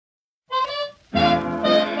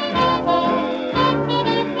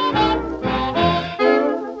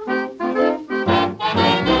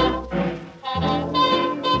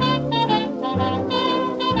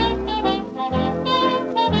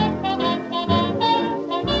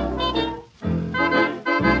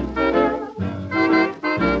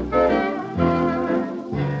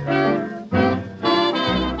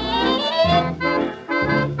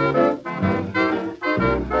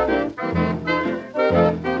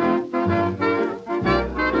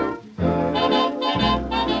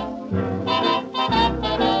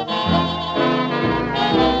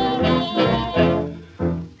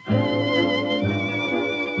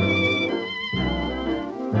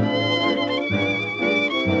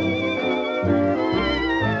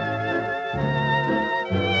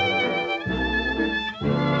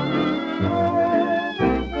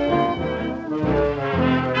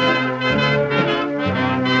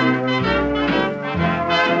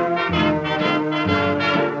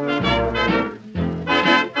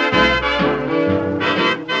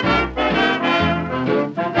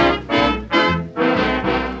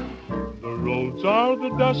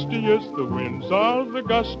lustiest, the winds are the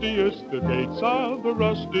gustiest, the dates are the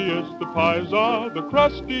rustiest, the pies are the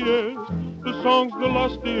crustiest, the songs the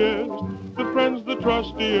lustiest, the friends the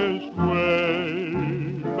trustiest,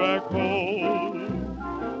 way back home.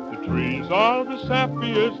 The trees are the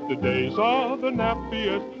sappiest, the days are the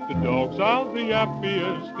nappiest, the dogs are the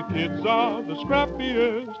yappiest, the kids are the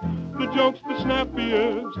scrappiest, the jokes the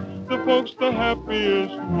snappiest, the folks the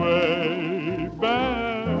happiest, way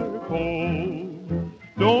back home.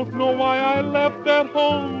 Don't know why I left that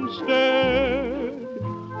homestead,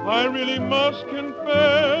 I really must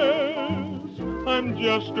confess, I'm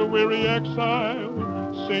just a weary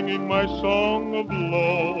exile, singing my song of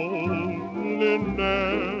loneliness.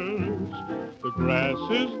 The grass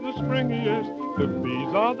is the springiest, the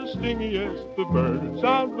bees are the stingiest, the birds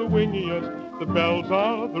are the wingiest, the bells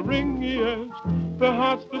are the ringiest, the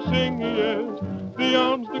heart's the singiest, the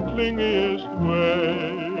arms the clingiest,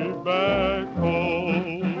 way back home.